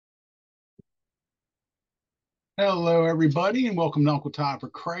Hello, everybody, and welcome to Uncle Todd for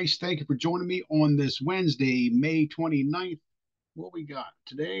Christ. Thank you for joining me on this Wednesday, May 29th. What we got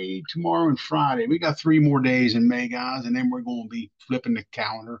today, tomorrow, and Friday? We got 3 more days in May, guys, and then we're going to be flipping the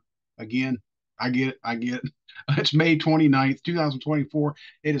calendar again. I get it. I get it. It's May 29th, 2024.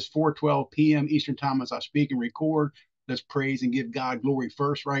 It is 4:12 p.m. Eastern Time as I speak and record. Let's praise and give God glory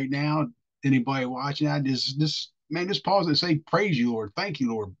first right now. Anybody watching that, just pause and say, praise you, Lord. Thank you,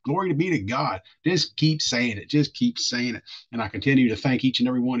 Lord. Glory to be to God. Just keep saying it. Just keep saying it. And I continue to thank each and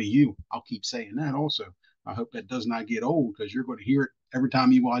every one of you. I'll keep saying that also. I hope that does not get old because you're going to hear it every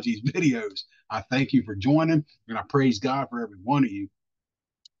time you watch these videos. I thank you for joining and I praise God for every one of you.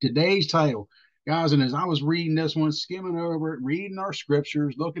 Today's title, guys, and as I was reading this one, skimming over it, reading our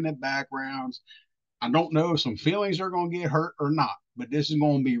scriptures, looking at backgrounds, I don't know if some feelings are going to get hurt or not, but this is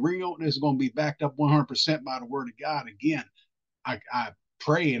going to be real. This is going to be backed up 100% by the word of God. Again, I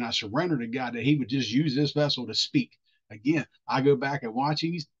pray and I surrender to God that He would just use this vessel to speak. Again, I go back and watch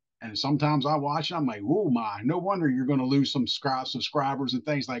these, and sometimes I watch, and I'm like, oh my, no wonder you're going to lose some subscribers and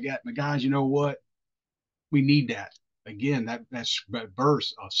things like that. But guys, you know what? We need that. Again, that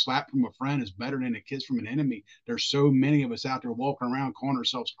verse, a slap from a friend is better than a kiss from an enemy. There's so many of us out there walking around calling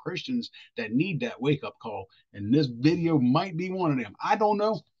ourselves Christians that need that wake up call. And this video might be one of them. I don't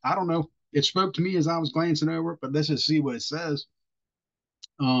know. I don't know. It spoke to me as I was glancing over it, but let's just see what it says.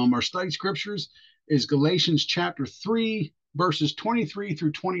 Our study scriptures is Galatians chapter 3, verses 23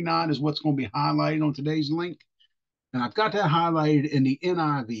 through 29 is what's going to be highlighted on today's link. And I've got that highlighted in the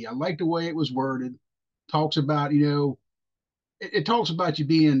NIV. I like the way it was worded. Talks about, it talks about you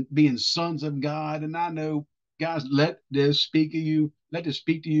being sons of God. And I know, guys, let this speak to you. Let this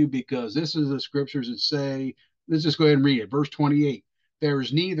speak to you because this is the scriptures that say, let's just go ahead and read it. Verse 28. There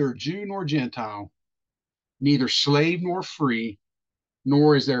is neither Jew nor Gentile, neither slave nor free,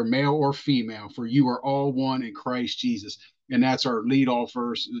 nor is there male or female, for you are all one in Christ Jesus. And that's our lead off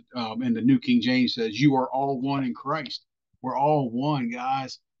verse in the New King James says, you are all one in Christ. We're all one,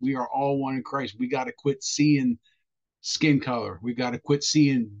 guys. We are all one in Christ. We got to quit seeing skin color. We got to quit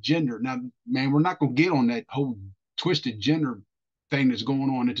seeing gender. Now, man, we're not going to get on that whole twisted gender thing that's going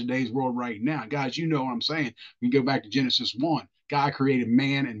on in today's world right now. Guys, you know what I'm saying. We go back to Genesis 1. God created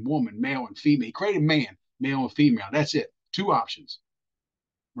man and woman, male and female. He created man, male and female. That's it. Two options.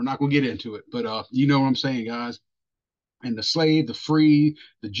 We're not going to get into it, but you know what I'm saying, guys. And the slave, the free,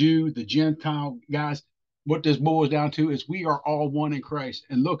 the Jew, the Gentile, guys. What this boils down to is we are all one in Christ.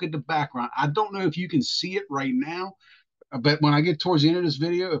 And look at the background. I don't know if you can see it right now, but when I get towards the end of this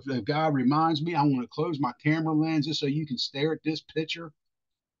video, if God reminds me, I want to close my camera lenses so you can stare at this picture.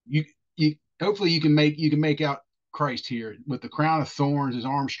 You, you, hopefully you can make out Christ here with the crown of thorns, his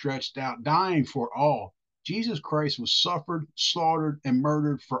arms stretched out, dying for all. Jesus Christ was suffered, slaughtered, and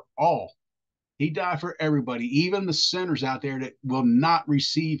murdered for all. He died for everybody, even the sinners out there that will not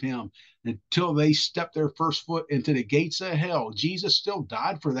receive him until they step their first foot into the gates of hell. Jesus still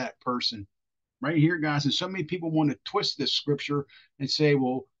died for that person right here, guys. And so many people want to twist this scripture and say,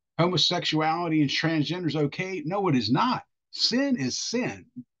 well, homosexuality and transgender is okay. No, it is not. Sin is sin.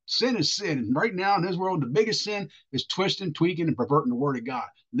 Sin is sin. And right now in this world, the biggest sin is twisting, tweaking, and perverting the word of God.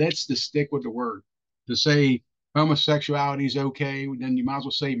 Let's just stick with the word. To say homosexuality is okay, then you might as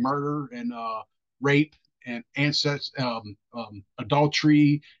well say murder and rape and ancestry,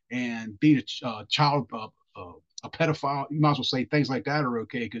 adultery, and being a child a pedophile. You might as well say things like that are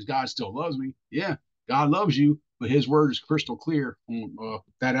okay because God still loves me. Yeah, God loves you, but His word is crystal clear on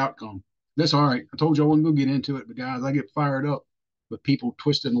that outcome. That's all right. I told you I wasn't going to get into it, but guys, I get fired up with people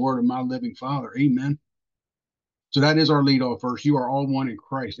twisting the word of my living Father. Amen. So that is our lead off verse. You are all one in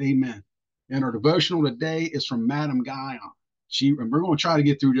Christ. Amen. And our devotional today is from Madame Guyon. And we're going to try to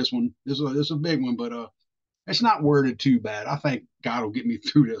get through this one. This is a big one, but it's not worded too bad. I think God will get me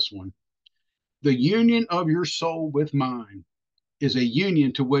through this one. The union of your soul with mine is a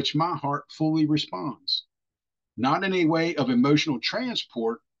union to which my heart fully responds, not in a way of emotional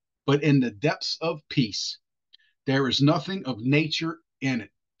transport, but in the depths of peace. There is nothing of nature in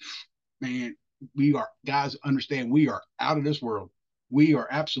it. Man, we are, guys, understand we are out of this world. We are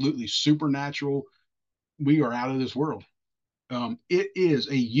absolutely supernatural. We are out of this world. It is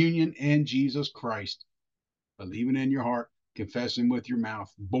a union in Jesus Christ, believing in your heart, confessing with your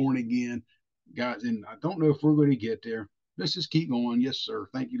mouth, born again. Guys, and I don't know if we're going to get there. Let's just keep going. Yes, sir.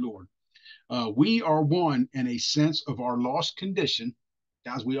 Thank you, Lord. We are one in a sense of our lost condition.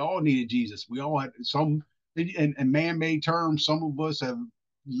 Guys, we all needed Jesus. We all had some, in man-made terms, some of us have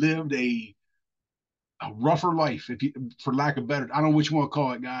lived a a rougher life, if you, for lack of better, I don't know what you want to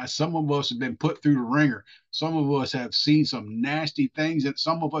call it, guys. Some of us have been put through the ringer. Some of us have seen some nasty things, and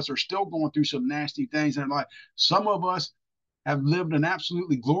some of us are still going through some nasty things in our life. Some of us have lived an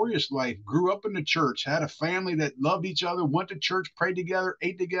absolutely glorious life, grew up in the church, had a family that loved each other, went to church, prayed together,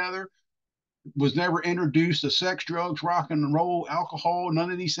 ate together, was never introduced to sex, drugs, rock and roll, alcohol,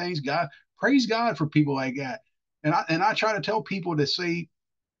 none of these things. God, praise God for people like that. And I try to tell people to say,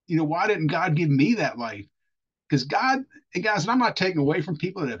 why didn't God give me that life? Because God, and guys, and I'm not taking away from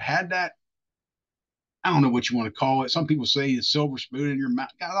people that have had that. I don't know what you want to call it. Some people say the silver spoon in your mouth.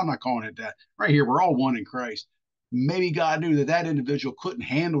 God, I'm not calling it that. Right here, we're all one in Christ. Maybe God knew that that individual couldn't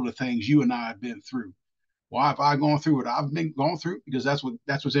handle the things you and I have been through. Why have I gone through what I've been going through? Because that's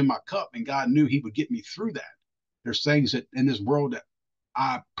what's in my cup, and God knew He would get me through that. There's things that in this world that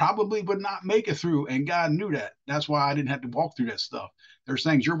I probably would not make it through, and God knew that. That's why I didn't have to walk through that stuff. There's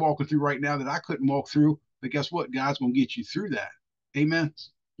things you're walking through right now that I couldn't walk through, but guess what? God's going to get you through that. Amen.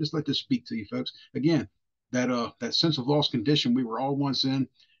 Just let this speak to you, folks. Again, that sense of lost condition we were all once in,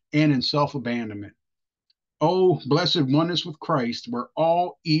 and in self abandonment. Oh, blessed oneness with Christ, where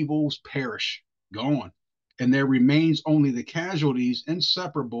all evils perish, gone, and there remains only the casualties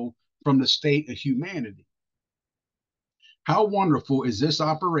inseparable from the state of humanity. How wonderful is this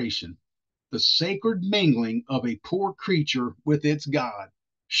operation, the sacred mingling of a poor creature with its God,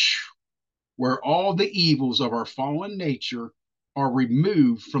 where all the evils of our fallen nature are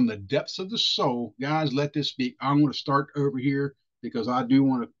removed from the depths of the soul. Guys, let this speak. I'm going to start over here because I do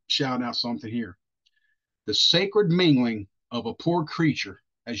want to shout out something here. The sacred mingling of a poor creature,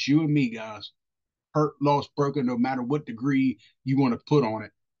 as you and me, guys, hurt, lost, broken, no matter what degree you want to put on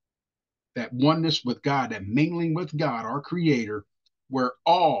it, that oneness with God, that mingling with God, our creator, where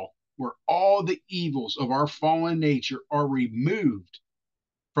all the evils of our fallen nature are removed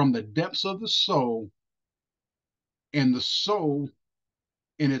from the depths of the soul, and the soul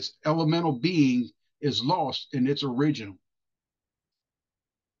in its elemental being is lost in its original.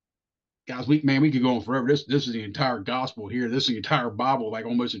 Guys, we could go on forever. This is the entire gospel here. This is the entire Bible, like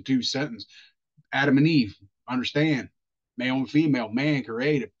almost in two sentences. Adam and Eve, understand, male and female, man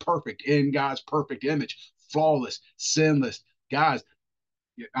created perfect in God's perfect image, flawless, sinless. Guys,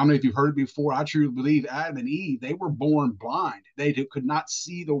 I don't know if you've heard it before. I truly believe Adam and Eve, they were born blind. They could not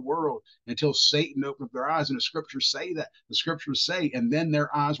see the world until Satan opened up their eyes. And the scriptures say that. The scriptures say, and then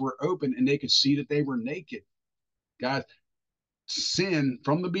their eyes were open and they could see that they were naked. Guys, sin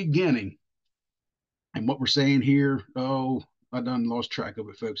from the beginning. And what we're saying here, oh, I done lost track of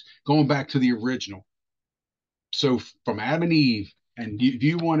it, folks. Going back to the original. So from Adam and Eve, and if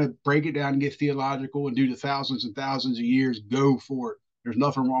you want to break it down and get theological and do the thousands and thousands of years, go for it. There's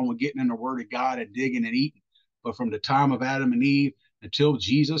nothing wrong with getting in the Word of God and digging and eating. But from the time of Adam and Eve until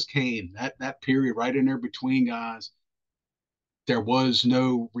Jesus came, that period right in there between, guys, there was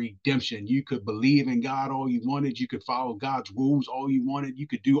no redemption. You could believe in God all you wanted. You could follow God's rules all you wanted. You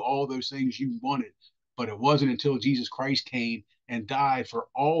could do all those things you wanted. But it wasn't until Jesus Christ came and died for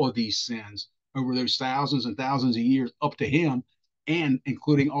all of these sins over those thousands and thousands of years up to him, and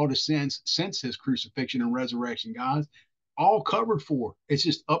including all the sins since his crucifixion and resurrection, guys, all covered for. It's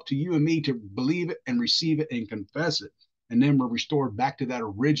just up to you and me to believe it and receive it and confess it. And then we're restored back to that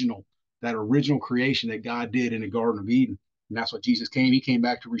original creation that God did in the Garden of Eden. And that's what Jesus came. He came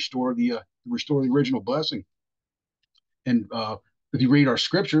back to restore the original blessing. And if you read our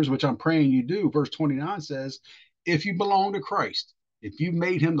scriptures, which I'm praying you do, verse 29 says, if you belong to Christ, if you've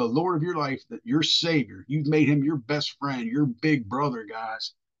made him the Lord of your life, that your Savior, you've made him your best friend, your big brother,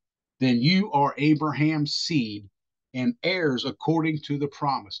 guys, then you are Abraham's seed and heirs according to the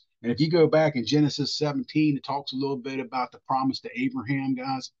promise. And if you go back in Genesis 17, it talks a little bit about the promise to Abraham,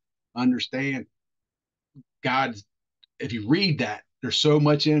 guys. Understand, God's if you read that, there's so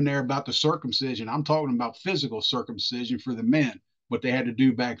much in there about the circumcision. I'm talking about physical circumcision for the men, what they had to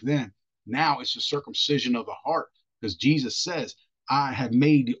do back then. Now it's the circumcision of the heart, because Jesus says, I have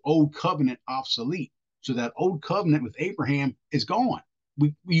made the old covenant obsolete. So that old covenant with Abraham is gone.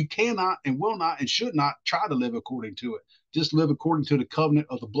 You cannot and will not and should not try to live according to it. Just live according to the covenant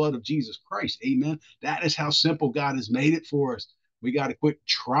of the blood of Jesus Christ. Amen. That is how simple God has made it for us. We got to quit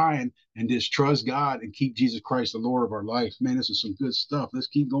trying and just trust God and keep Jesus Christ the Lord of our life. Man, this is some good stuff. Let's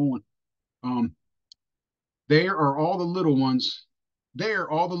keep going. Um, there are all the little ones. There,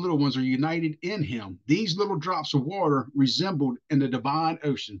 all the little ones are united in him. These little drops of water resembled in the divine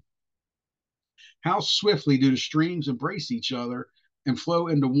ocean. How swiftly do the streams embrace each other and flow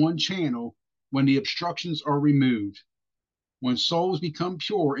into one channel when the obstructions are removed. When souls become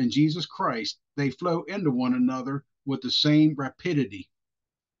pure in Jesus Christ, they flow into one another with the same rapidity.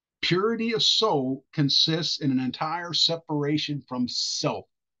 Purity of soul consists in an entire separation from self,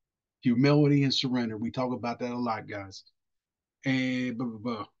 humility and surrender. We talk about that a lot, guys. And blah, blah,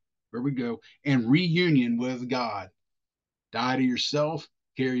 blah. There we go. And reunion with God. Die to yourself,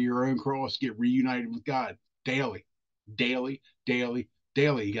 carry your own cross, get reunited with God daily, daily, daily,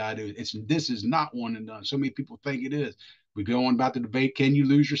 daily. You gotta do it. This is not one and done. So many people think it is. We go on about the debate, can you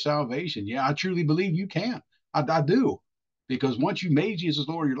lose your salvation? Yeah, I truly believe you can. I do. Because once you made Jesus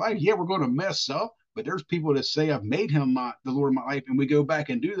Lord of your life, yeah, we're going to mess up. But there's people that say I've made him the Lord of my life, and we go back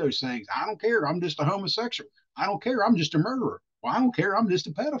and do those things. I don't care. I'm just a homosexual. I don't care. I'm just a murderer. Well, I don't care. I'm just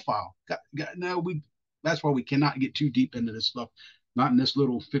a pedophile. No, that's why we cannot get too deep into this stuff, not in this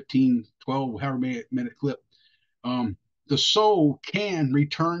little 15, 12, however many minute clip. Um, the soul can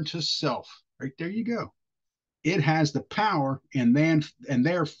return to self. Right there you go. It has the power and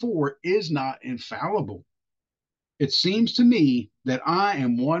therefore is not infallible. It seems to me that I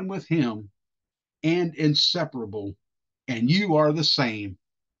am one with him and inseparable, and you are the same.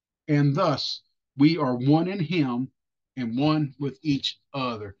 And thus we are one in him and one with each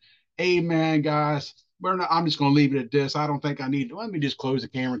other. Amen, guys. I'm just going to leave it at this. I don't think I need to. Let me just close the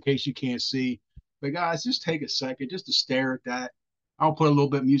camera in case you can't see. But guys, just take a second just to stare at that. I'll put a little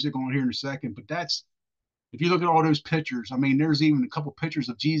bit of music on here in a second. But that's, if you look at all those pictures, I mean, there's even a couple pictures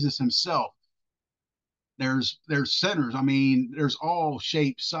of Jesus himself. There's sinners. I mean, there's all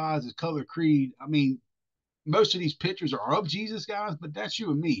shapes, sizes, color, creed. I mean, most of these pictures are of Jesus, guys, but that's you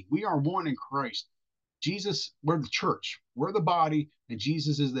and me. We are one in Christ. Jesus, we're the church, we're the body, and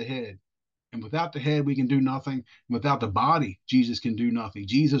Jesus is the head. And without the head, we can do nothing. Without the body, Jesus can do nothing.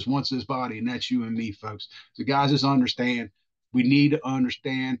 Jesus wants this body, and that's you and me, folks. So, guys, just understand. We need to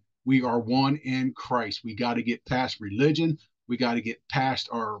understand we are one in Christ. We got to get past religion. We got to get past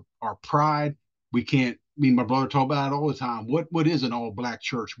our pride. We can't. I mean, my brother talk about it all the time. What is an all black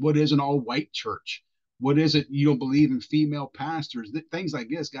church? What is an all white church? What is it? You don't believe in female pastors? Things like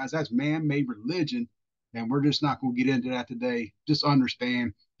this, guys. That's man-made religion, and we're just not going to get into that today. Just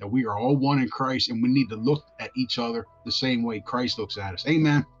understand that we are all one in Christ, and we need to look at each other the same way Christ looks at us.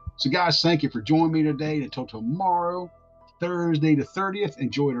 Amen. So, guys, thank you for joining me today. Until tomorrow, Thursday the 30th,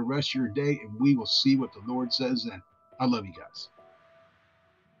 enjoy the rest of your day, and we will see what the Lord says then. I love you guys.